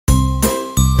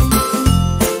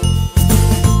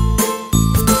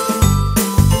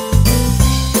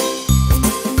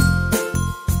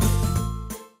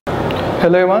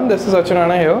Hello everyone, this is Sachin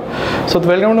Rana here. So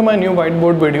welcome to my new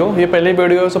whiteboard video. ये पहली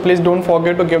video है, so please don't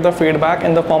forget to give the feedback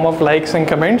in the form of likes and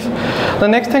comments. The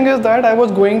next thing is that I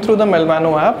was going through the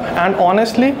Melvano app, and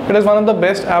honestly, it is one of the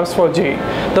best apps for JEE.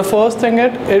 The first thing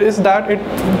it is that it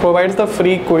provides the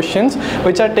free questions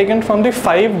which are taken from the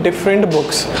 5 different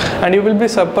books, and you will be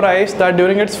surprised that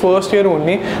during its first year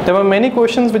only, there were many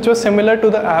questions which were similar to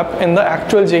the app in the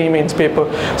actual JEE mains paper.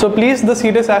 So please, the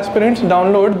serious aspirants,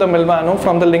 download the Melvano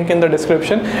from the link in the description.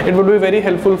 It would be very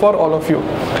helpful for all of you.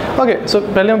 Okay, so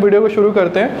पहले हम video को शुरू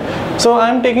करते हैं. So I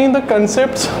am taking the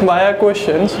concepts via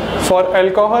questions for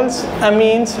alcohols,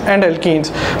 amines and alkenes.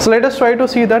 So let us try to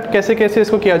see that कैसे कैसे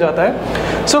इसको किया जाता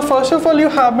है. So first of all, you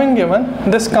have been given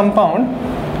this compound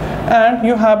and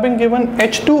you have been given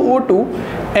H2O2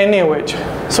 NaOH.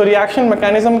 So reaction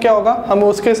mechanism क्या होगा, हमें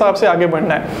उसके हिसाब से आगे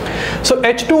बढ़ना है. So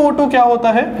H2O2 क्या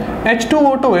होता है?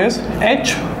 H2O2 is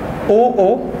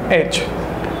HOOH.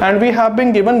 And we have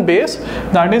been given base,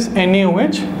 that is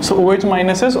NaOH, so OH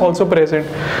minus is also present.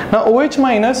 Now OH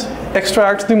minus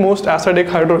extracts the most acidic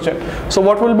hydrogen. So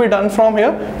what will be done from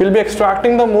here? We'll be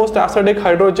extracting the most acidic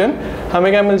hydrogen.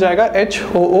 हमें क्या मिल जाएगा?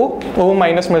 HOO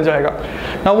minus मिल जाएगा.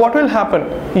 Now what will happen?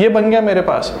 ये बन गया मेरे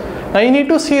पास. Now you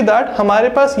need to see that हमारे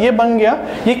पास ये बन गया,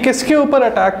 ये किसके ऊपर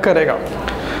अटैक करेगा?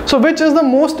 So which is the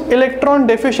most electron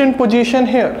deficient position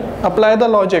here? Apply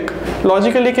the logic.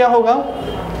 Logically क्या होगा?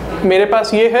 मेरे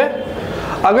पास ये है,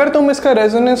 अगर तुम इसका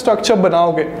रेजोनेंस स्ट्रक्चर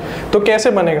बनाओगे तो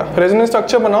कैसे बनेगा? रेजोनेंस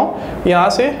स्ट्रक्चर बनाओ, यहाँ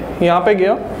से यहाँ पे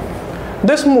गया,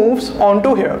 this moves on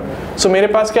to hair. सो मेरे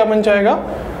पास क्या बन जाएगा?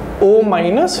 O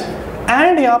माइनस,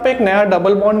 एंड यहाँ पे एक नया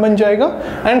डबल बॉन्ड बन जाएगा,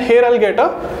 and here I get a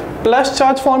plus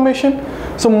charge formation.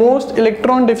 So most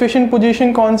electron deficient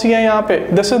position कौन सी है यहाँ पे?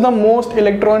 This is the most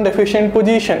electron deficient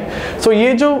position. सो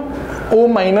ये जो O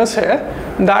माइनस है,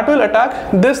 that will attack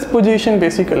this position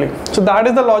basically. So that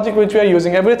is the logic which we are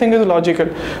using. Everything is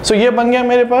logical. So ये बन गया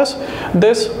मेरे पास,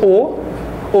 this O,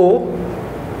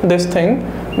 this thing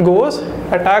goes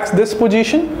attacks this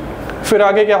position. फिर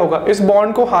आगे क्या होगा? इस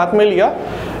बॉन्ड को हाथ में लिया,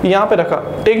 यहाँ पे रखा,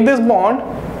 take this bond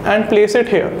and place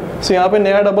it here. So यहाँ पे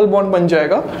नया डबल बॉन्ड बन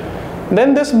जाएगा.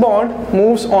 Then this bond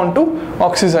moves on to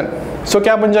oxygen. So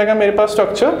क्या बन जाएगा मेरे पास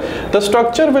structure? The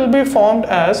structure will be formed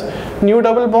as new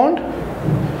double bond.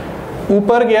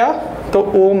 ऊपर गया तो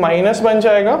O माइनस बन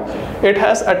जाएगा. It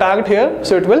has attacked here,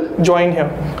 so it will join here.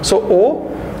 So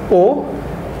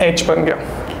OOH बन गया.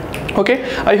 Okay,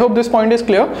 I hope this point is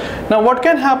clear. Now what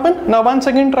can happen? Now once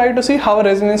again try to see how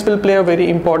resonance will play a very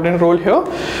important role here.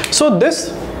 So this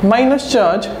minus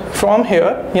charge from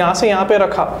here, यहाँ से यहाँ पे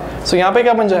रखा, so यहाँ पे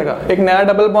क्या बन जाएगा? एक नया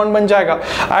डबल बॉन्ड बन जाएगा.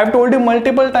 I have told you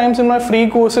multiple times in my free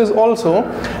courses also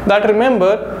that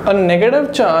remember a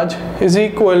negative charge is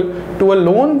equal to a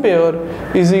lone pair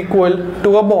is equal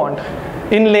to a bond.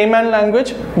 In layman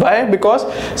language, why? Because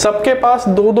सबके पास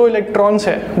दो electrons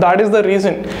है. That is the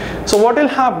reason. So what will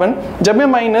happen? जब ये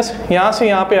minus यहाँ से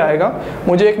यहाँ पे आएगा,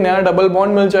 मुझे एक नया डबल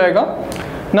बॉन्ड मिल जाएगा.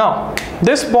 Now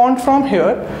this bond from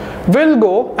here will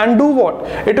go and do what?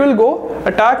 It will go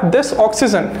attack this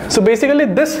oxygen. So basically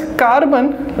this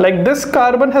carbon, like this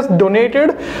carbon has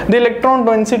donated the electron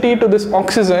density to this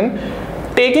oxygen,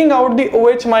 taking out the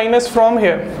OH minus from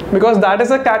here, because that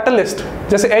is a catalyst.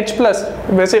 जैसे H plus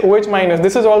वैसे OH minus,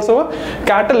 this is also a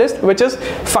catalyst which is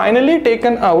finally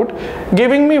taken out,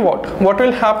 giving me what? What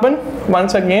will happen?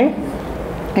 Once again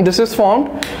this is formed.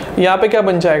 यहाँ पे क्या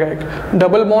बन जाएगा? एक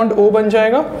double bond O बन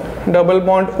जाएगा. डबल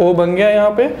बॉन्ड O बन गया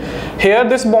यहाँ पे. Here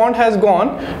this bond has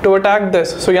gone to attack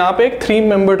this. So यहाँ पे एक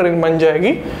 3-membered ring बन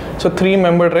जाएगी. So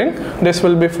 3-membered ring, this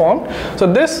will be formed. So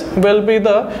this will be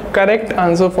the correct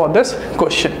answer for this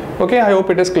question. Okay, I hope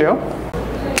it is clear.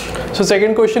 So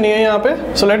second question ये है यहाँ पे.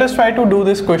 So let us try to do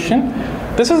this question.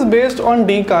 This is based on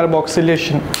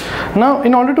decarboxylation. Now,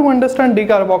 in order to understand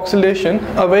decarboxylation,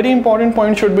 a very important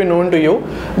point should be known to you,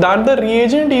 that the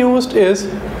reagent used is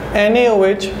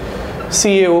NaOH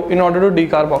CaO in order to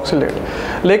decarboxylate.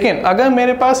 लेकिन अगर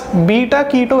मेरे पास beta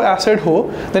keto acid हो,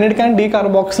 then it can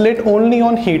decarboxylate only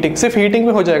on heating. सिर्फ heating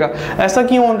में हो जाएगा. ऐसा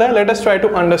क्यों होता है? Let us try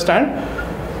to understand.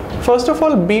 First of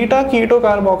all, beta keto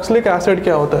carboxylic acid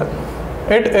क्या होता है?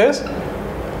 It is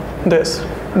this.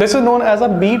 This is known as a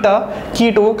beta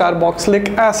keto carboxylic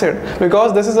acid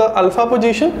because this is a alpha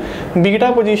position,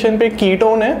 beta position पे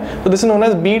ketone है, तो this is known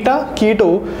as beta keto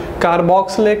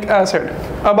carboxylic acid.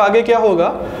 अब आगे क्या होगा?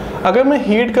 अगर मैं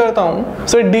हीट करता हूँ,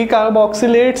 so it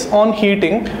decarboxylates on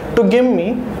heating to give me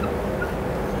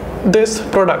this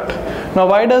product. Now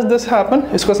why does this happen?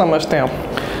 इसको समझते हैं हम.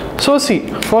 So see,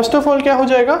 first of all क्या हो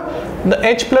जाएगा? The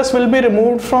H plus will be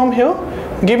removed from here,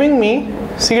 giving me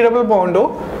C double bond O,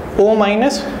 O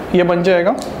minus ये बन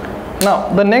जाएगा. Now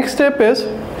the next step is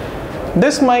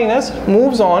this minus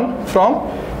moves on from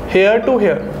here to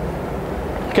hair,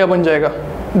 क्या बन जाएगा,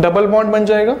 double bond बन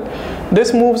जाएगा.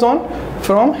 This moves on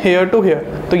from here to hair,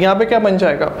 तो यहाँ पे क्या बन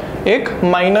जाएगा, एक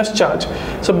minus charge.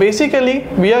 So basically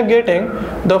we are getting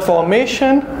the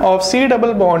formation of C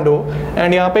double bond O,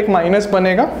 and यहाँ पे एक माइनस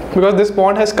बनेगा because this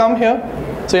bond has come here.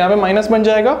 सो यहाँ पे माइनस बन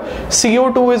जाएगा,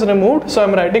 CO2 is removed, so I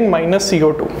am writing minus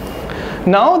CO2.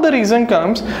 Now the reason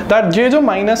comes that ये जो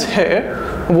माइनस है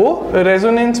वो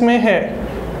रेजोनेंस में है.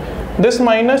 This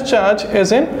minus charge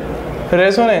is in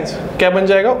resonance, क्या बन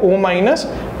जाएगा, O minus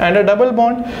and a double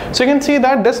bond. So you can see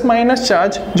that this minus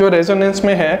charge जो रेजोनेंस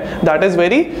में है that is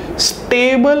very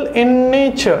stable in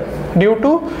nature due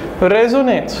to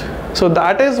resonance. So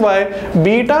that is why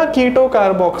beta keto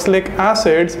carboxylic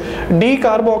acids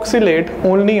decarboxylate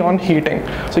only on heating.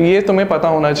 So ये तुम्हें पता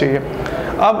होना चाहिए.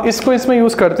 अब इसको इसमें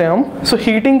यूज़ करते हैं हम. सो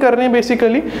हीटिंग कर रहे हैं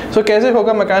बेसिकली. सो कैसे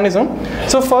होगा mechanism.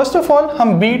 So first of all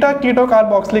हम बीटा कीटो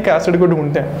कार्बोक्सिलिक एसिड को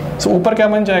ढूंढते हैं. सो ऊपर क्या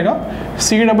बन जाएगा,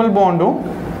 C double bond O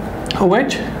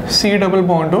OH, C double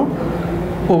bond O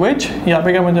OH, यहाँ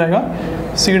पे क्या बन जाएगा,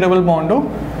 C double bond O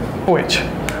OH.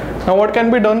 Now what can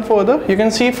be done further? You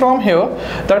can see from here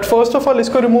that first of all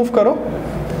इसको remove करो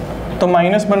तो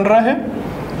minus बन रहा है.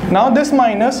 Now this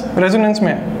minus रेजोनेंस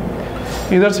में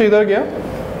है, इधर से इधर गया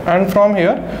and from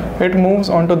here it moves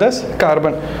onto this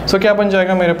carbon. So क्या बन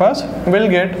जाएगा मेरे पास, will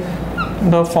get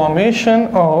the formation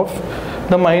of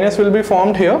the minus will be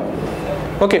formed here.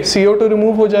 Okay, CO2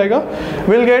 remove हो जाएगा,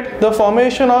 will get the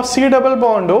formation of C double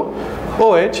bond O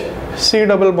OH, C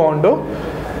double bond O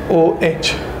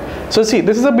OH. So see,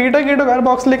 this is a beta keto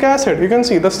carboxylic acid. You can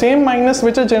see the same minus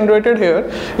which is generated here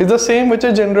is the same which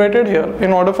is generated here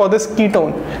in order for this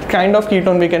ketone, kind of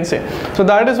ketone we can say. So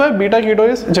that is why beta keto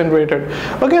is generated.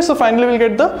 Okay, so finally we'll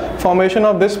get the formation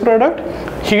of this product.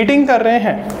 Heating कर रहे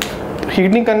हैं.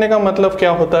 Heating करने का मतलब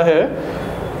क्या होता है?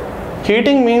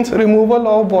 Heating means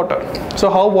removal of water. So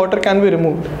how water can be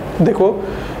removed? देखो,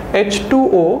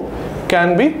 H2O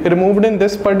can be removed in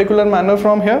this particular manner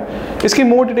from here. इसकी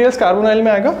more details कार्बोनाइल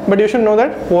में आएगा, but you should know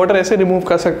that water ऐसे remove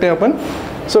कर सकते हैं अपन.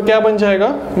 So क्या बन जाएगा,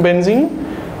 benzene.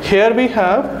 Here we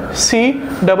have C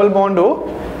double bond O.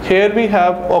 Here we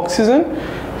have oxygen.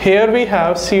 Here we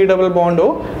have C double bond O,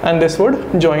 and this would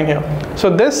join here. So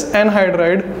this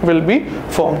anhydride will be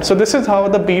formed. So this is how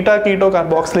the beta keto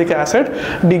carboxylic acid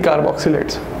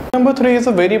decarboxylates. Number 3 is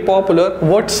a very popular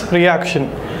Wurtz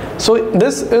reaction. So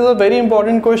this is a very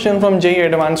important question from JEE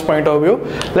advanced point of view.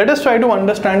 Let us try to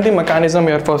understand the mechanism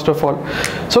here first of all.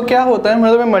 So क्या होता है,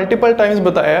 मतलब मैं multiple times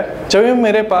बताया है, जब भी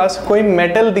मेरे पास कोई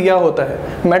मेटल दिया होता है,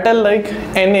 मेटल लाइक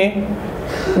Na,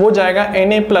 वो जाएगा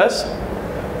Na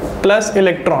प्लस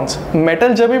इलेक्ट्रॉन्स.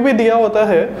 मेटल जब भी दिया होता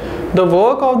है, the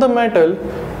work of the metal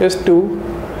is to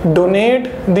donate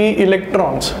the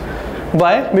electrons.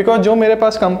 Why? Because जो मेरे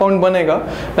पास compound बनेगा,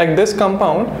 like this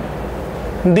compound,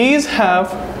 these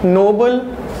have noble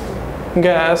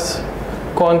gas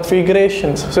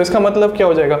configurations. So इसका मतलब क्या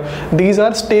हो जाएगा, these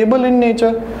are stable in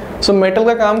nature. So metal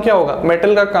का काम क्या होगा,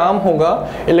 metal का काम होगा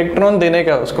इलेक्ट्रॉन देने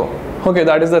का उसको. Okay,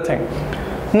 that is the thing.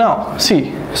 Now see,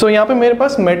 so यहाँ पे मेरे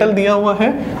पास metal दिया हुआ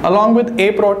है along with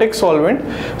aprotic solvent.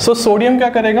 So sodium क्या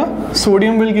करेगा,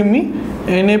 sodium will give me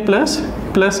Na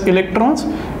plus electrons.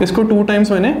 इसको 2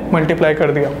 times मैंने multiply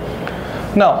कर दिया.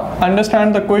 Now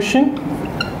understand the question.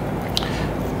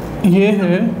 ये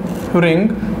है रिंग,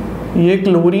 ये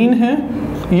क्लोरीन है,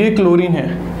 ये क्लोरीन है.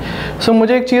 सो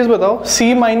मुझे एक चीज़ बताओ,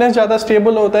 C माइनस ज़्यादा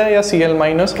स्टेबल होता है या Cl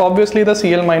minus? Obviously the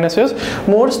Cl minus is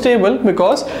more stable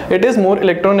because it is more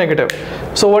electronegative.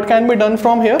 So what can be done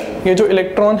from here, ये जो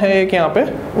इलेक्ट्रॉन है एक यहाँ पे,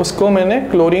 उसको मैंने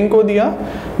क्लोरीन को दिया,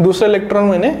 दूसरा इलेक्ट्रॉन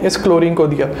मैंने इस क्लोरीन को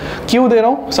दिया. क्यों दे रहा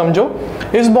हूँ समझो.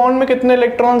 इस बॉन्ड में कितने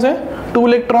इलेक्ट्रॉन्स हैं, 2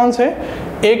 इलेक्ट्रॉन्स हैं.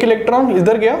 एक इलेक्ट्रॉन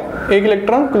इधर गया, एक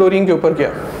इलेक्ट्रॉन क्लोरीन के ऊपर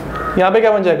गया. यहाँ पे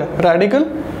क्या बन जाएगा, रेडिकल.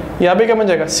 यहाँ पे क्या बन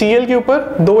जाएगा, Cl के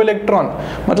ऊपर 2 इलेक्ट्रॉन,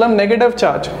 मतलब negative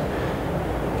charge.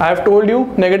 I have told you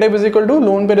negative is equal to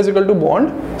lone pair is equal to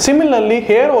bond. Similarly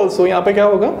here also यहाँ पे क्या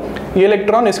होगा, ये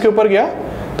इलेक्ट्रॉन इसके ऊपर गया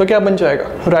तो क्या बन जाएगा,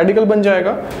 रेडिकल बन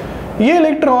जाएगा. ये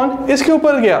इलेक्ट्रॉन इसके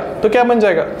ऊपर गया तो क्या बन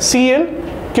जाएगा, Cl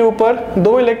के ऊपर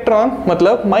 2 इलेक्ट्रॉन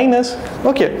मतलब minus.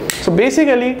 Okay, so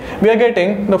basically we are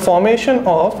getting the formation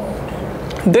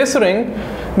of this ring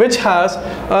which has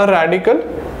a radical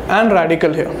and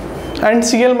radical here and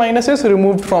Cl minus is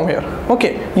removed from here.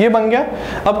 Okay, ये बन गया.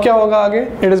 अब क्या होगा आगे,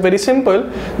 it is very simple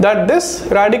that this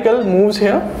radical moves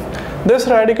here, this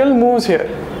radical moves here.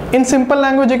 In simple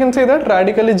language you can say that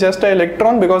radical is just an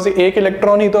electron because ये एक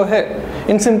electron ही तो है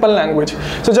in simple language.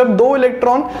 So जब दो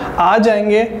electron आ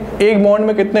जाएंगे, एक bond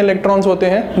में कितने इलेक्ट्रॉन्स होते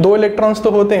हैं? दो इलेक्ट्रॉन्स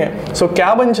तो होते हैं. So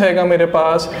क्या बन जाएगा मेरे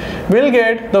पास? We'll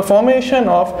get the formation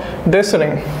of this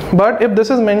ring. But if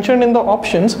this is mentioned in the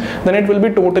options, then it will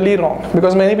be totally wrong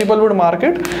because many people would mark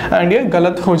it and ये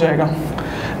गलत हो जाएगा.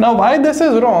 Now why this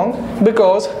is wrong?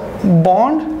 Because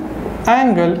bond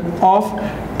angle of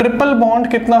triple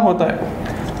bond कितना होता है?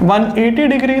 180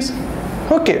 degrees.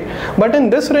 Okay, but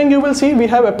in this ring you will see we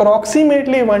have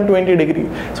approximately 120 degree.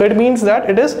 So it means that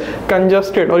it is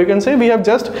congested, or you can say we have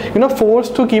just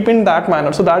forced to keep in that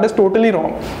manner. So that is totally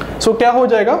wrong. So क्या हो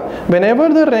जाएगा? Whenever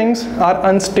the rings are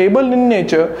unstable in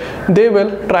nature, they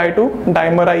will try to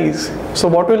dimerize. So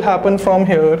what will happen from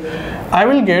here? I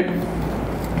will get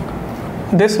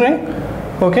this ring.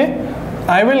 Okay,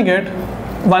 I will get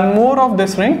one more of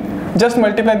this ring. Just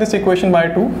multiply this equation by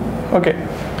 2. Okay.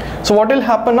 So what will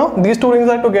happen now? These two rings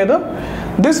are together.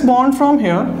 This bond from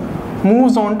here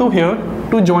moves on to here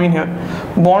to join here.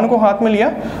 Bond को हाथ में लिया,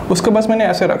 उसको बस मैंने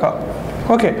ऐसे रखा.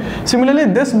 Okay. Similarly,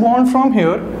 this bond from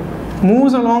here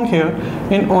moves along here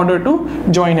in order to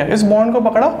join here. इस bond को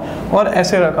पकड़ा और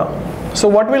ऐसे रखा. So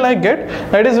what will I get?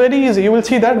 That is very easy. You will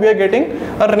see that we are getting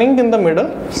a ring in the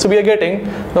middle. So we are getting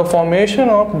the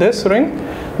formation of this ring.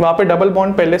 वहाँ पे double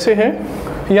bond पहले से है.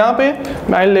 यहाँ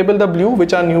पे I'll label the blue,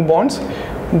 which are new bonds.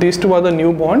 These two are the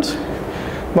new bonds.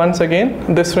 Once again,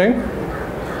 this ring,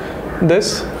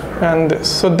 this and this.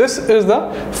 So this is the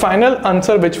final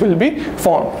answer which will be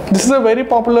formed. This is a very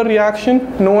popular reaction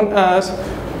known as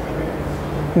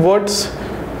Wurtz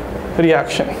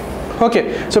reaction.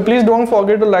 Okay, so please don't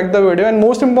forget to like the video and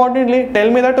most importantly tell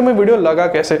me that तुम्हें video लगा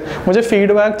कैसे. मुझे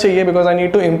feedback चाहिए because I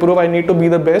need to improve, I need to be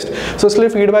the best. So इसलिए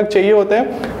feedback चाहिए होते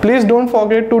हैं. Please don't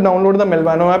forget to download the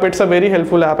Melvano app. It's a very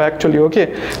helpful app actually. Okay,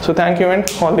 so thank you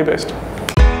and all the best.